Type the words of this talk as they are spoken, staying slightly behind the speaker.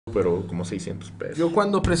pero como 600 pesos. Yo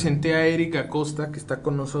cuando presenté a Erika Costa, que está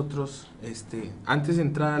con nosotros, antes de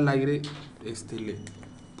entrar al aire, le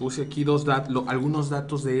puse aquí algunos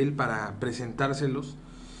datos de él para presentárselos.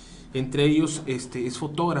 Entre ellos, es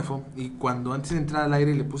fotógrafo, y cuando antes de entrar al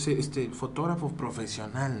aire le puse, fotógrafo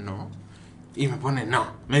profesional, ¿no? Y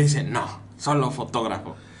me dice, no, solo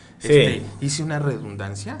fotógrafo. Sí. ¿Hice una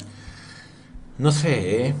redundancia? No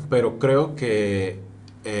sé, pero creo que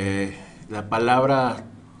la palabra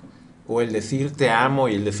o el decir te amo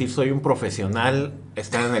y el decir soy un profesional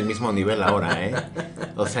están en el mismo nivel ahora, ¿eh?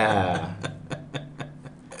 O sea,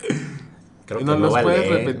 creo que ¿Nos no los puedes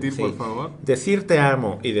vale, ¿eh? repetir, por Sí. favor? Decir te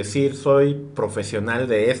amo y decir soy profesional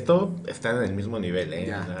de esto están en el mismo nivel, ¿eh? O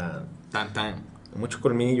Ya, sea, tan tan. mucho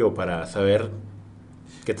colmillo para saber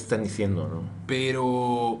qué te están diciendo, ¿no?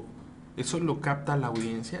 Pero, ¿eso lo capta la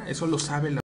audiencia? ¿Eso lo sabe la